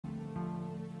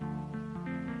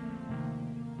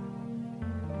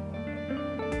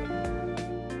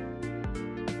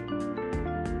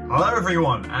Hello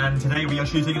everyone, and today we are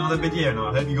shooting another video. Now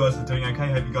I hope you guys are doing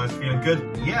okay, hope you guys are feeling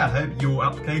good. Yeah, I hope your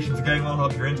applications are going well,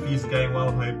 hope your interviews are going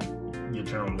well, hope your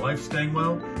general life's going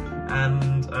well.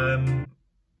 And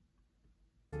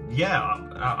yeah,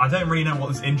 I don't really know what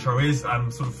this intro is.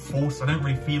 I'm sort of forced, I don't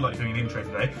really feel like doing an intro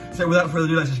today. So without further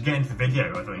ado, let's just get into the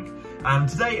video, I think.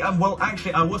 Today, well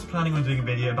actually I was planning on doing a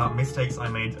video about mistakes I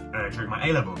made during my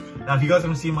A-level. Now if you guys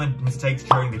want to see my mistakes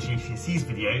during the GCSEs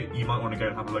video, you might want to go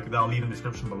and have a look at that. I'll leave in the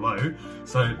description below.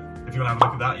 So if you want to have a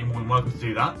look at that, you're more than welcome to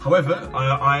do that. However,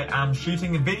 I am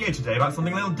shooting a video today about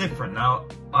something a little different. Now,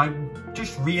 I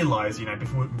just realised, you know,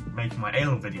 before making my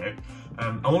A-level video,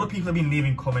 a lot of people have been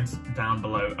leaving comments down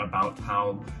below about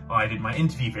how I did my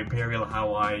interview for Imperial,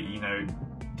 how I, you know,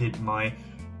 did my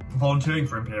volunteering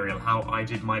for Imperial, how I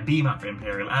did my BMAT for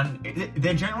Imperial, and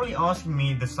they're generally asking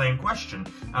me the same question,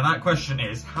 and that question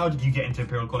is, how did you get into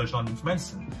Imperial College London for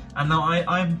medicine? And now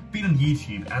I've been on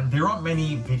YouTube, and there aren't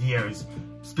many videos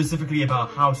specifically about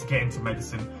how to get into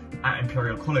medicine at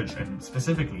Imperial College, and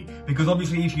specifically because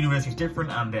obviously each university is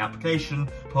different and the application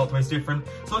pathway is different.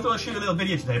 So I thought I'd shoot a little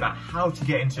video today about how to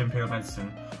get into Imperial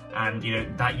Medicine and, you know,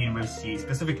 that university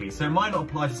specifically. So it might not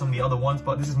apply to some of the other ones,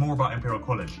 but this is more about Imperial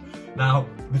College. Now,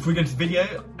 before we get into the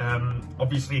video,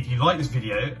 obviously if you like this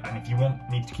video and if you want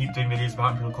me to keep doing videos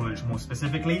about Imperial College more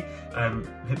specifically,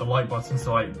 hit the like button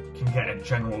so I can get a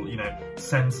general, you know,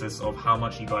 census of how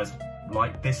much you guys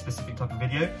like this specific type of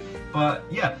video. But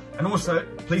yeah, and also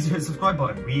please hit the subscribe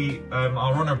button. We are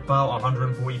on about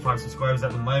 145 subscribers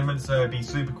at the moment, so it'd be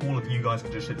super cool if you guys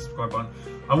could just hit the subscribe button.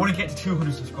 I want to get to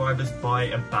 200 subscribers by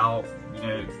about, you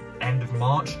know, end of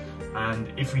March,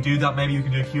 and if we do that, maybe we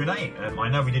can do a Q&A. I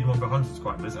know we did one for 100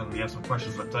 subscribers and we have some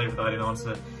questions left over that I didn't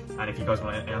answer, and if you guys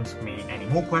want to ask me any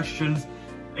more questions,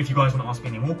 if you guys want to ask me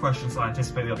any more questions, I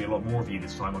anticipate there'll be a lot more of you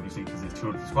this time, obviously, because there's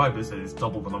 200 subscribers, so there's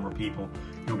double the number of people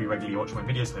who'll be regularly watching my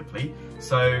videos, hopefully.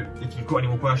 So if you've got any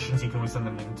more questions, you can always send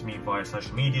them in to me via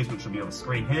social medias, which will be on the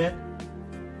screen here.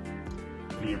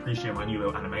 Really appreciate my new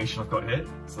little animation I've got here,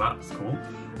 so that's cool.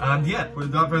 And yeah,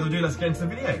 without further ado, let's get into the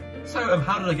video. So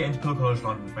how did I get into Imperial College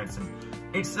London Medicine?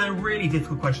 It's a really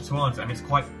difficult question to answer, and it's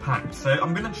quite packed, so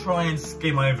I'm going to try and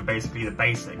skim over basically the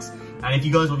basics. And if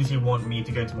you guys obviously want me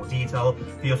to go into more detail,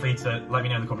 feel free to let me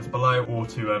know in the comments below, or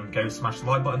to go smash the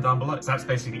like button down below. So that's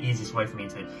basically the easiest way for me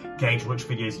to gauge which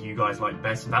videos you guys like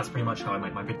best, and that's pretty much how I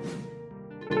make my videos.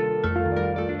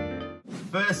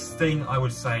 First thing I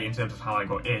would say in terms of how I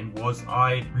got in was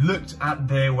I looked at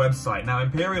their website. Now,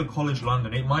 Imperial College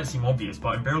London, it might seem obvious,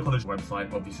 but Imperial College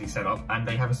website obviously set up, and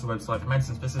they have a website for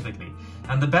medicine specifically.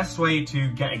 And the best way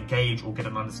to get a gauge or get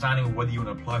an understanding of whether you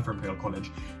want to apply for Imperial College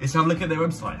is to have a look at their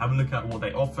website, have a look at what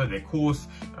they offer, their course,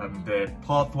 their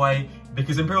pathway,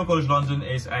 because Imperial College London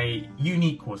is a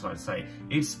unique course, I'd say.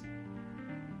 It's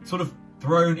sort of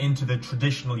thrown into the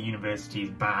traditional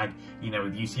universities bag, you know,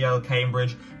 with UCL,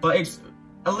 Cambridge, but it's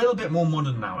a little bit more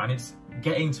modern now, and it's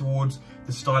getting towards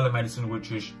the style of medicine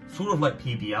which is sort of like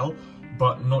PBL,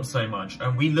 but not so much.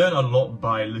 And we learn a lot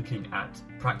by looking at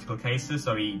practical cases,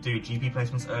 so we do GP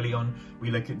placements early on,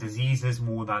 we look at diseases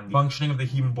more than the functioning of the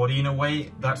human body in a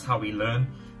way. That's how we learn,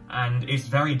 and it's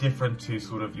very different to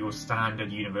sort of your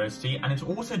standard university, and it's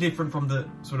also different from the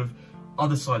sort of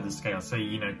other side of the scale, so,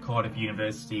 you know, Cardiff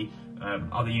University,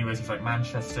 other universities like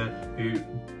Manchester, who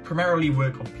primarily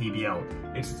work on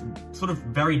PBL. It's sort of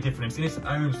very different, it's in its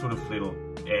own sort of little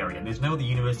area, and there's no other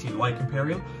university like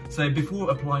Imperial. So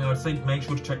before applying, I would say make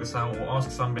sure to check this out or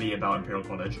ask somebody about Imperial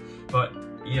College. But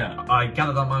yeah, I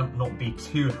gather that might not be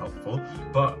too helpful,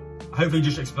 but hopefully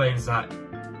just explains that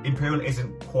Imperial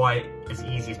isn't quite as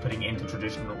easy as putting it into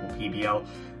traditional or PBL.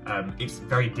 It's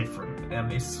very different.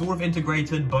 It's sort of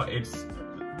integrated, but it's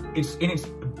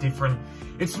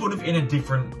sort of in a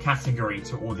different category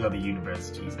to all the other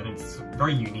universities, and it's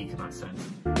very unique in that sense.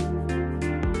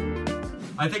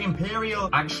 I think Imperial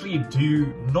actually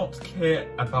do not care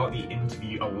about the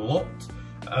interview a lot.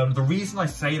 The reason I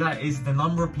say that is the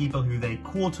number of people who they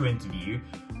call to interview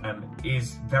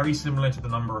is very similar to the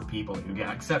number of people who get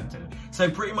accepted. So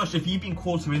pretty much if you've been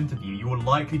called to interview, you're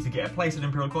likely to get a place at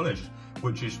Imperial College,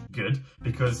 which is good,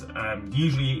 because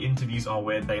usually interviews are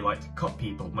where they like to cut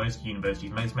people. Most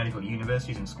universities, most medical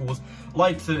universities and schools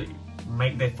like to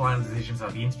make their final decisions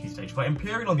at the interview stage. But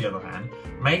Imperial, on the other hand,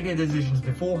 make their decisions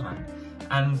beforehand.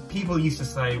 And people used to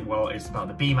say, well, it's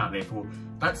about the BMAT, therefore.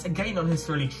 That's again not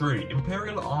necessarily true.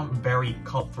 Imperial aren't very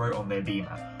cutthroat on their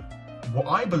BMAT. What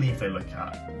I believe they look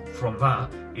at from that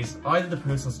is either the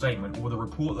personal statement or the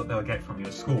report that they'll get from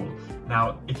your school.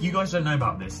 Now, if you guys don't know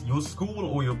about this, your school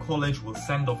or your college will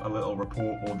send off a little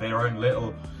report or their own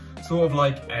little sort of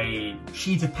like a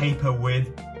sheet of paper with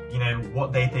you know,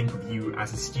 what they think of you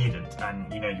as a student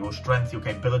and, you know, your strengths, your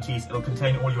capabilities. It'll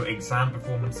contain all your exam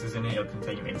performances in it. It'll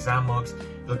contain your exam marks.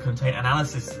 It'll contain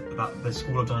analysis that the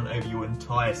school have done over your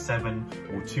entire 7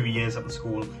 or 2 years at the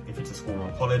school, if it's a school or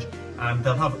a college.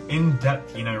 They'll have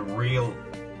in-depth, you know, real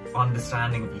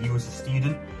understanding of you as a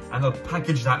student, and they'll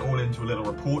package that all into a little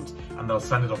report and they'll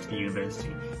send it off to the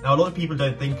university. Now, a lot of people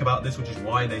don't think about this, which is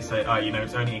why they say, oh, you know,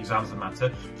 it's only exams that matter.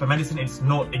 For medicine, it's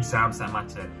not exams that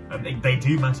matter. They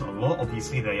do matter a lot,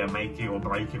 obviously, they make it or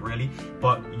break it really,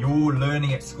 but your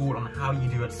learning at school and how you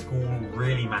do at school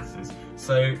really matters.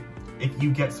 So if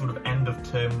you get sort of end of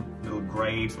term little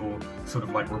grades or sort of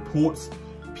like reports,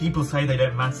 people say they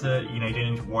don't matter, you know, you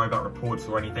don't need to worry about reports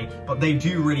or anything, but they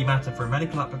do really matter. For a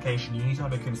medical application, you need to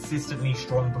have a consistently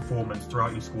strong performance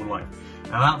throughout your school life.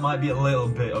 Now that might be a little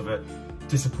bit of a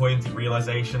disappointing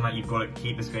realization that you've got to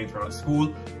keep this going throughout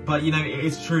school, but you know, it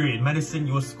is true. In medicine,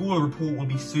 your school report will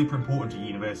be super important to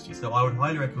university, so I would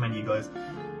highly recommend you guys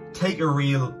take a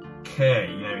real care,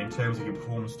 you know, in terms of your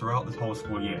performance throughout this whole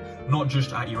school year, not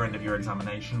just at your end of your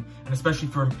examination. And especially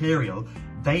for Imperial,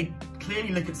 they clearly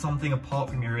look at something apart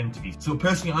from your interview. So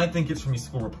personally, I think it's from your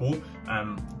school report.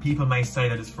 People may say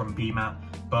that it's from BMAT,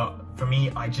 but for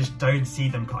me, I just don't see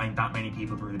them cutting that many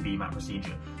people through the BMAT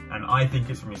procedure. And I think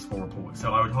it's from your school report.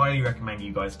 So I would highly recommend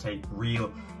you guys take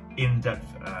real in-depth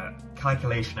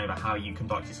calculation over how you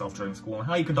conduct yourself during school and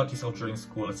how you conduct yourself during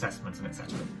school assessments and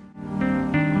etc.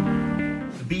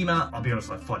 The BMAT, I'll be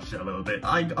honest, I fudged it a little bit.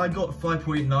 I got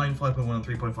 5.9, 5.1 and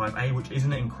 3.5A, which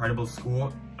isn't an incredible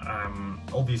score.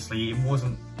 Obviously, it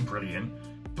wasn't brilliant,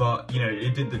 but you know,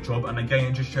 it did the job. And again,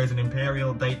 it just shows in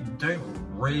Imperial, they don't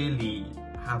really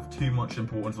have too much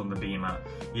importance on the BMAT.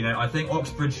 You know, I think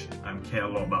Oxbridge care a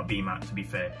lot about BMAT, to be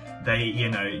fair. They, you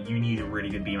know, you need a really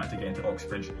good BMAT to get into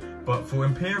Oxbridge. But for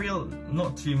Imperial,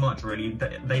 not too much really.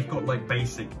 They've got like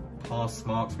basic pass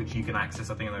marks, which you can access,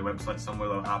 I think on their website somewhere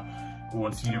they'll have, or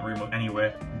on student room or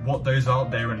anywhere. What those are,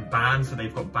 they're in bands, so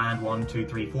they've got band 1, 2,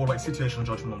 3, 4, like situational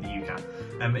judgment on the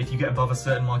UCAT. If you get above a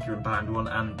certain mark, you're in band 1,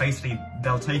 and basically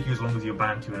they'll take you as long as you're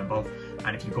band 2 and above,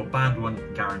 and if you've got band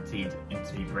 1, guaranteed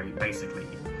interview grade, basically.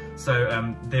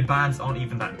 So their bands aren't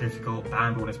even that difficult.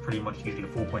 Band 1 is pretty much usually a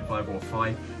 4.5 or a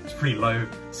 5. It's pretty low,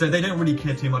 so they don't really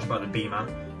care too much about the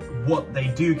BMAT. What they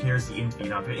do care is the interview.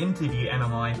 Now for interview,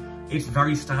 MMI, it's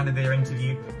very standard, their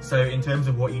interview. So in terms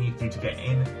of what you need to do to get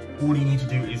in, all you need to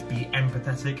do is be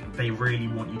empathetic. They really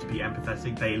want you to be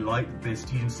empathetic. They like their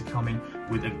students to come in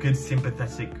with a good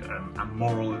sympathetic and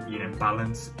moral, you know,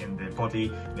 balance in their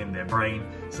body, in their brain.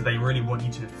 So they really want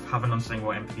you to have an understanding of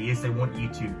what empathy is. They want you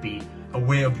to be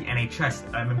aware of the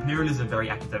NHS. Imperial is a very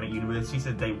academic university,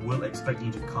 so they will expect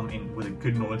you to come in with a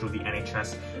good knowledge of the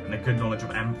NHS and a good knowledge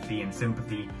of empathy and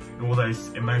sympathy and all those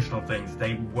emotional things.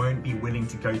 They won't be willing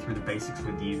to go through the basics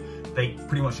with you. They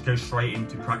pretty much go straight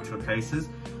into practical cases.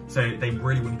 So they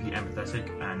really want you to be empathetic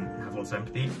and have lots of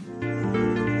empathy.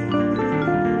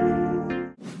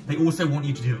 They also want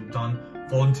you to have done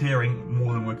volunteering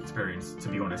more than work experience, to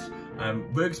be honest.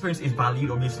 Work experience is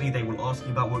valued, obviously. They will ask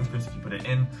you about work experience if you put it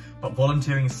in, but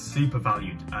volunteering is super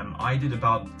valued. I did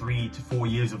about 3 to 4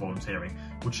 years of volunteering,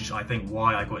 which is, I think,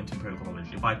 why I got into Imperial College.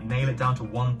 If I nail it down to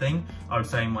one thing, I would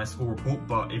say in my school report,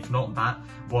 but if not that,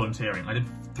 volunteering. I did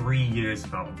 3 years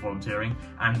about volunteering,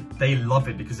 and they love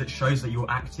it because it shows that you're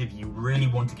active, you really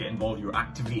want to get involved, you're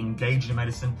actively engaged in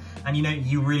medicine, and you know,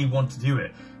 you really want to do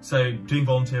it. So doing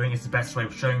volunteering is the best way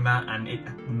of showing that, and it,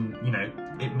 you know,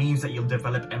 it means that you'll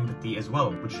develop empathy as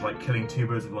well, which is like killing 2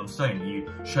 birds with 1 stone.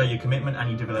 You show your commitment and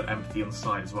you develop empathy on the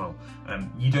side as well.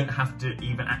 You don't have to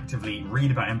even actively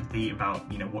read about empathy,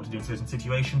 about, you know, what to do in certain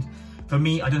situations. For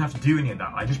me, I don't have to do any of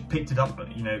that. I just picked it up,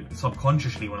 you know,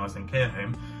 subconsciously when I was in care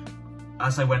home.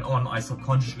 As I went on, I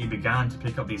subconsciously began to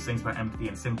pick up these things about empathy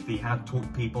and sympathy, how to talk to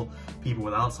people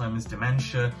with Alzheimer's,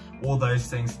 dementia, all those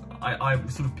things. I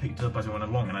sort of picked it up as I went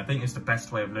along, and I think it's the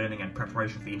best way of learning and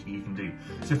preparation for the interview you can do.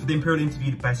 So for the Imperial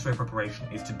interview, the best way of preparation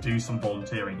is to do some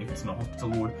volunteering. If it's in a hospital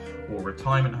ward or a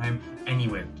retirement home,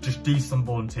 anywhere, just do some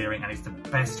volunteering, and it's the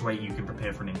best way you can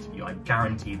prepare for an interview. I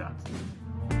guarantee that.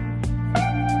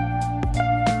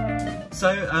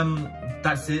 So,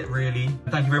 that's it really.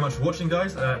 Thank you very much for watching,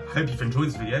 guys. Hope you've enjoyed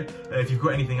this video. If you've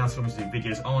got anything else you want me to do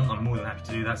videos on, I'm more than happy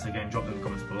to do that. So again, drop them in the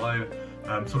comments below.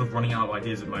 I'm sort of running out of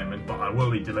ideas at the moment, but I will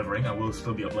be delivering. I will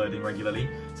still be uploading regularly,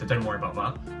 so don't worry about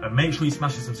that. Make sure you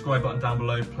smash the subscribe button down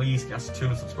below. Please get us to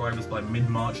 200 subscribers by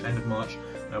mid-March, end of March.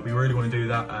 We really want to do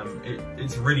that.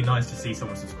 It's really nice to see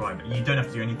someone subscribe. You don't have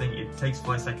to do anything. It takes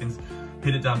 5 seconds.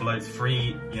 Hit it down below. It's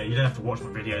free. You know, you don't have to watch my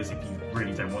videos if you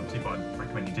really don't want to, but I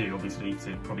recommend you do. Obviously, it's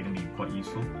probably going to be quite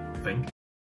useful, I think.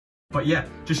 But yeah,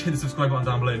 just hit the subscribe button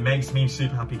down below. It makes me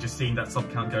super happy just seeing that sub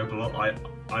count go up a lot.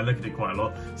 I look at it quite a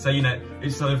lot. So, you know,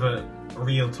 it's sort of a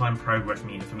real-time progress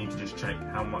for me to just check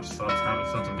how many subs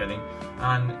I'm getting.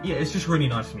 And yeah, it's just really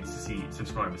nice for me to see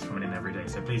subscribers coming in every day.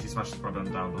 So please do smash the subscribe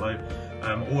button down below.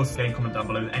 Also, again, comment down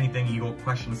below anything you got,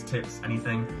 questions, tips,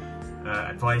 anything.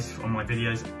 Advice on my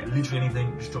videos, literally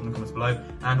anything, just drop in the comments below.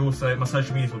 And also my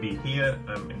social medias will be here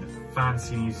in the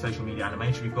fancy new social media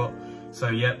animation we've got. So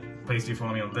yeah, please do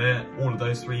follow me on there. All of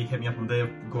those three, hit me up on there.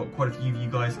 We've got quite a few of you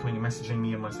guys coming and messaging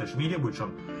me on my social media, which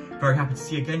I'm very happy to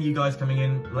see. Again, you guys coming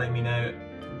in, letting me know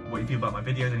what you feel about my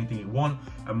videos, anything you want.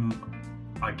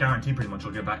 I guarantee pretty much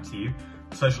I'll get back to you.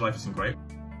 Social life isn't great,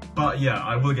 but yeah,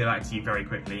 I will get back to you very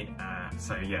quickly.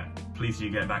 So yeah, please do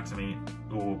get back to me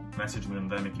or message me on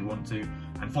them if you want to.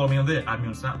 And follow me on there, add me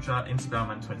on Snapchat,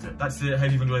 Instagram and Twitter. That's it,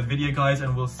 hope you've enjoyed the video guys,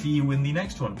 and we'll see you in the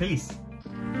next one. Peace.